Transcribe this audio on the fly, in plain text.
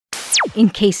in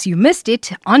case you missed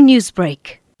it on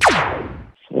Newsbreak.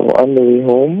 So on the way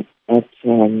home at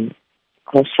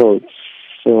Crossroads,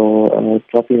 so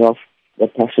dropping off the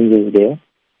passengers there,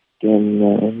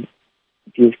 then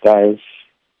these guys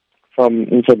from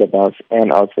inside the bus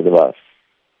and outside the bus,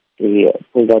 they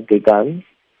pulled out their guns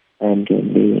and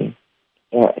then they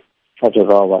tried to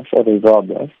rob us, or they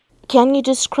robbed us. Can you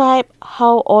describe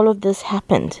how all of this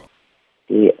happened?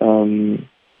 They, they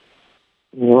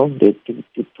told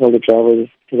the driver to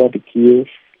take out the keys,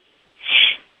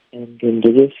 and then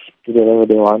they just did whatever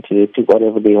they wanted. They took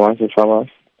whatever they wanted from us,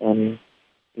 and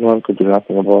no one could do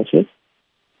nothing about it.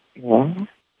 Yeah.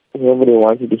 Whoever they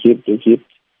wanted to hit, they hit.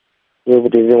 Whoever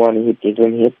they didn't want to hit, they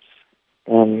didn't hit.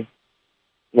 And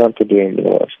no one could do anything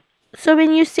about it. So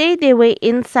when you say they were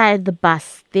inside the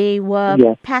bus, they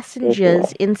were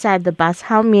passengers inside the bus.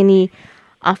 How many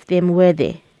of them were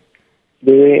there?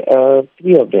 There were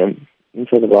 3 of them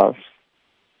inside the bus.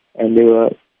 And there were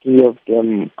 3 of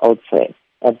them outside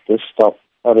at the stop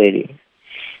already.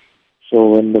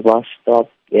 So when the bus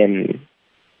stopped, then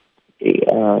they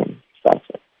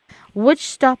started. Which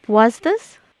stop was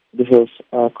this? This was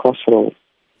Crossroads.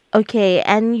 Okay,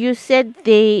 and you said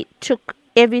they took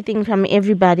everything from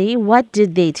everybody. What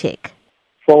did they take?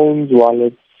 Phones,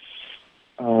 wallets,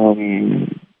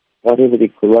 whatever they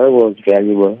could, whatever was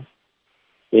valuable,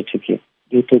 they took it.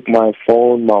 They took my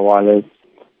phone, my wallet,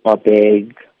 my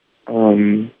bag,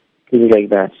 things like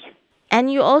that.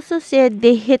 And you also said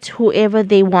they hit whoever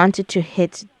they wanted to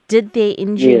hit. Did they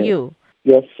injure you?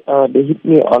 Yes, they hit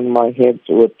me on my head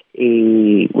with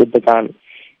the gun.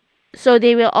 So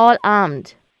they were all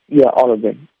armed? Yeah, all of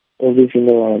them. Every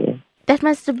single one of them. That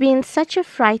must have been such a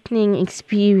frightening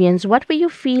experience. What were you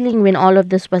feeling when all of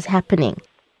this was happening?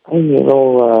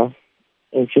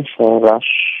 It's just a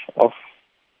rush of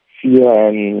fear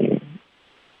and,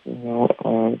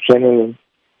 adrenaline.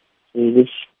 The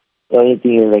only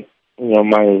thing like in your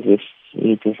mind is just you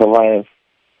need to survive.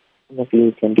 Nothing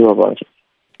you can do about it.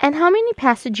 And how many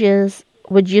passengers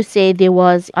would you say there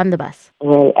was on the bus?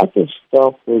 Well, at the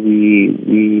stop where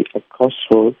we at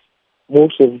Crossroads,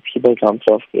 most of the people jumped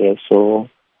off there, so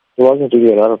there wasn't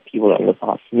really a lot of people on the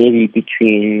bus. Maybe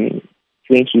between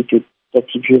 20 to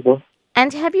 30 people.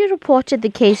 And have you reported the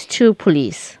case to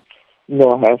police?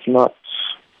 No, I have not.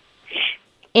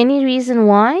 Any reason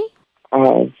why?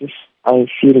 I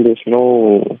feel there's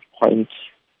no point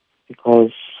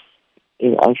because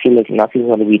I feel like nothing's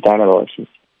going to be done about it.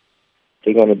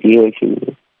 They're going to be able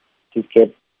to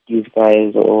get these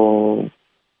guys, or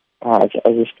I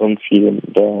just don't see them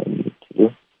there to do.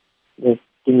 The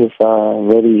thing is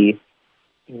very,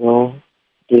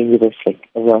 dangerous. Like,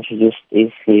 everyone should just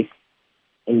stay safe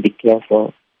and be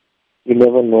careful. You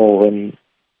never know when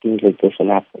things like this will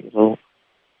happen. So,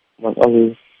 you must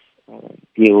always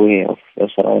be aware of your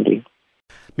surroundings.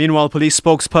 Meanwhile, police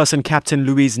spokesperson Captain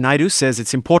Louise Naidu says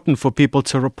it's important for people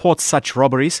to report such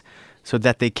robberies so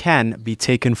that they can be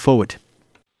taken forward.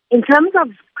 In terms of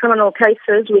criminal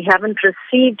cases, we haven't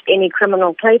received any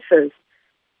criminal cases.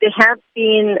 There have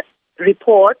been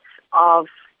reports of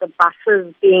the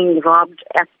buses being robbed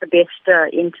at the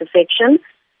Besta intersection.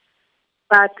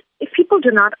 But if people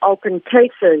do not open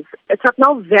cases, it's of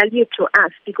no value to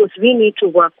us because we need to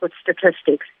work with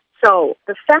statistics. So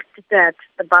the fact that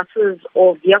the buses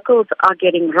or vehicles are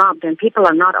getting robbed and people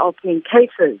are not opening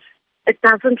cases, it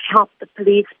doesn't help the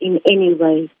police in any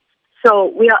way.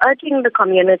 So we are urging the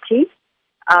community,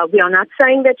 we are not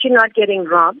saying that you're not getting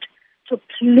robbed, to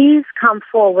please come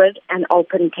forward and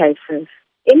open cases.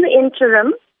 In the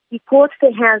interim, because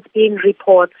there has been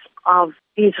reports of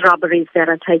these robberies that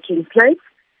are taking place,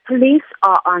 police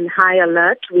are on high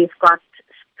alert. We've got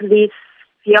police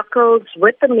vehicles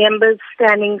with the members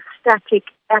standing static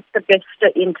at the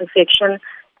Besta intersection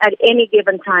at any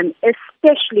given time,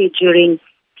 especially during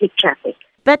peak traffic.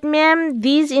 But ma'am,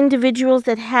 these individuals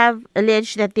that have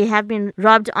alleged that they have been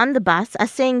robbed on the bus are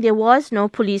saying there was no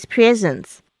police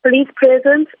presence. Police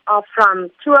presence are from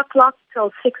 2 o'clock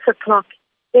till 6 o'clock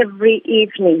every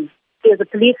evening. There's a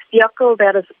police vehicle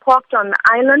that is parked on the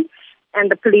island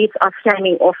and the police are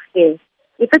standing off there.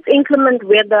 If it's inclement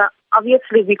weather,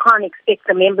 obviously we can't expect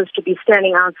the members to be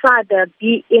standing outside. They'll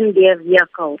be in their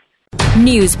vehicles.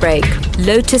 Newsbreak,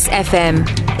 Lotus FM,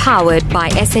 powered by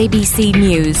SABC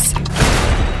News.